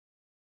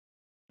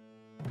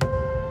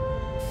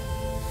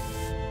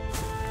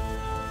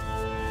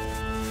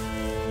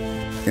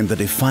In the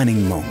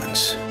defining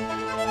moments,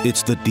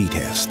 it's the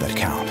details that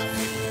count.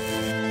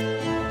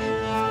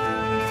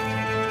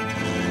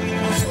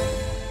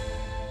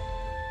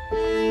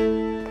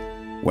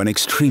 When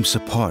extreme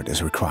support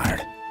is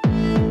required.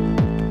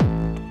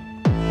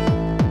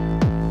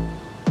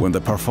 When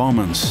the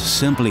performance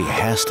simply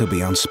has to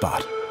be on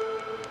spot.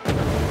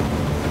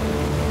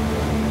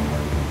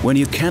 When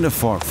you can't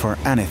afford for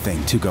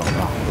anything to go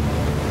wrong.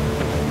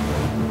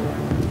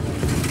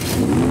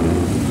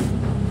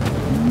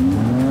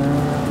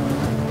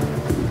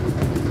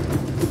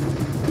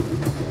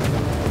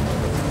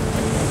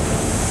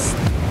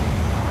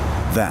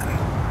 Then,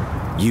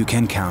 you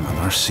can count on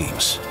our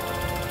seams.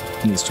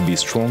 It needs to be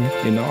strong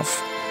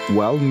enough,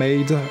 well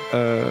made,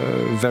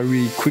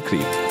 very quickly.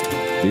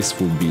 This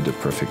would be the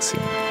perfect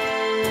seam.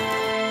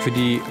 Für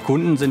die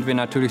Kunden sind wir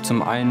natürlich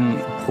zum einen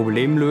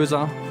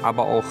Problemlöser,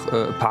 aber auch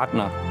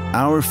Partner.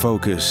 Our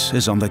focus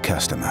is on the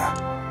customer.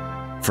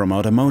 From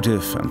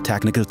automotive and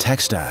technical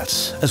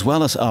textiles, as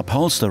well as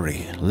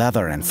upholstery,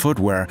 leather and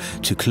footwear,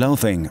 to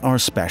clothing or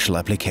special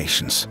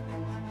applications.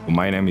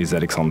 My name is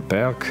Alexandre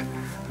Perk,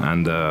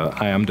 and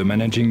I am the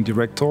managing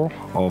director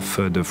of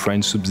the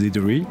French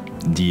subsidiary,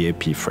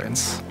 DAP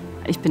France.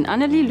 Ich bin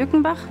Annelie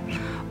Lückenbach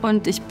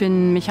und ich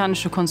bin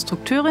mechanische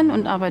Konstrukteurin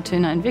und arbeite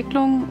in der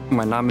Entwicklung.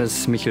 Mein Name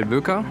ist Michael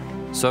Böker,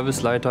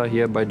 Serviceleiter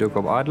hier bei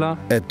Dürkopp Adler.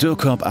 At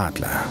Dürkopp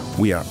Adler,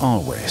 we are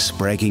always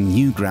breaking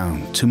new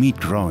ground to meet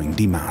growing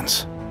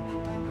demands.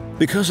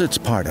 Because it's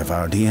part of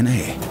our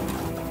DNA.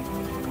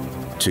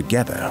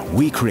 Together,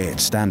 we create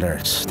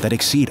standards that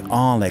exceed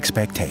all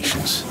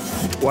expectations.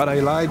 What I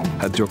like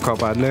at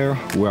Dürkopp Adler,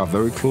 we are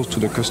very close to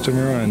the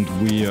customer, and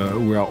we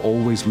are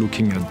always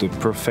looking at the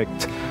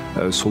perfect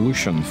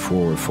solution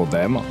for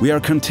them. We are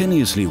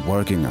continuously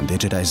working on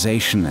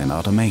digitization and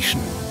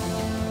automation.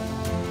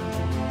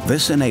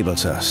 This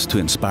enables us to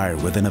inspire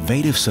with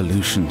innovative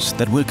solutions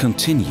that will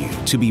continue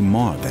to be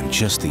more than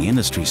just the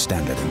industry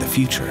standard in the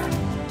future.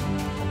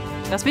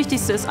 Das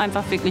Wichtigste ist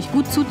einfach wirklich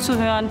gut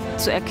zuzuhören,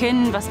 zu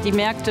erkennen, was die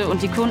Märkte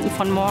und die Kunden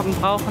von morgen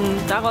brauchen.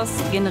 Daraus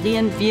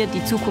generieren wir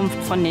die Zukunft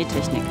von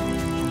Nähtechnik.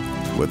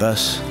 With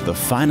us, the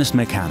finest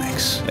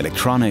mechanics,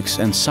 electronics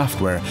and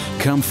software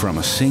come from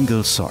a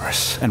single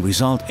source and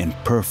result in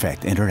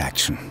perfect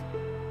interaction.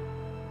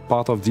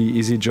 Part of the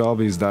easy job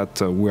is that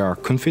we are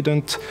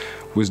confident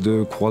with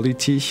the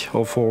quality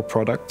of our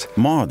product.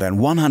 More than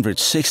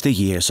 160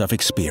 years of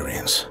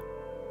experience.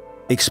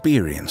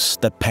 Experience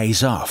that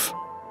pays off.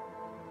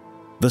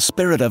 The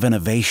spirit of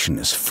innovation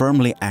is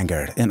firmly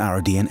anchored in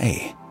our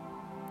DNA,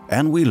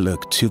 and we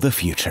look to the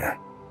future.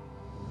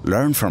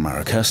 Learn from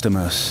our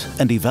customers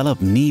and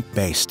develop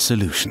need-based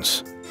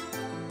solutions.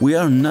 We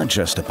are not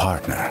just a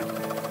partner,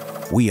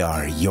 we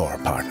are your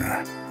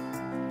partner.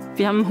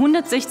 Wir haben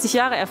 160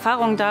 Jahre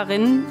Erfahrung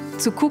darin,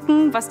 zu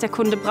gucken, was der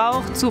Kunde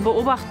braucht, zu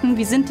beobachten,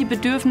 wie sind die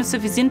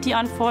Bedürfnisse, wie sind die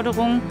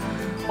Anforderungen,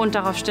 und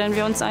darauf stellen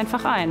wir uns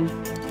einfach ein.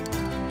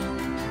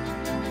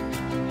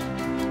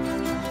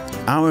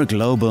 Our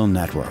global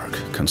network,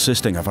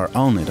 consisting of our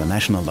own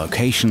international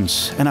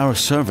locations and our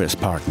service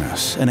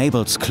partners,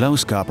 enables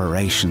close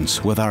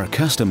cooperations with our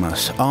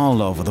customers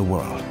all over the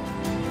world.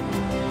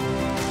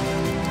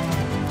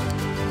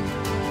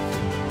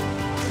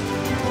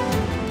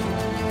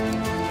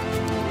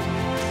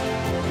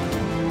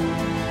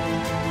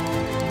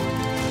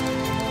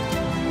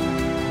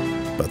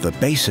 But the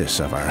basis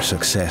of our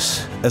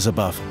success is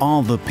above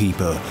all the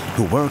people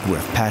who work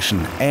with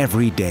passion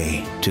every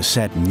day to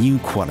set new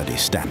quality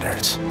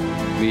standards.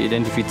 Wir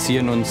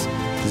identifizieren uns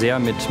sehr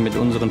mit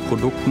unseren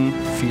Produkten.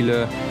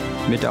 Viele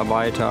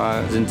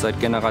Mitarbeiter sind seit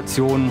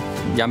Generationen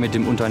ja mit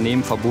dem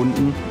Unternehmen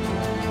verbunden.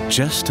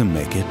 Just to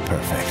make it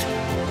perfect.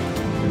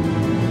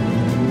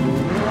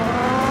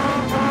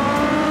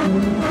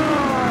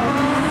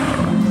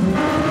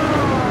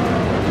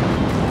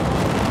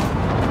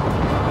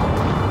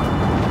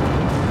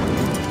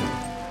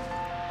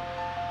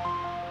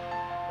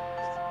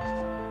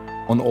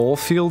 On our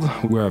field,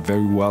 we are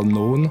very well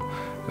known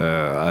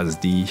as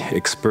the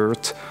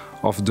expert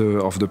of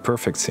the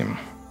perfect seam.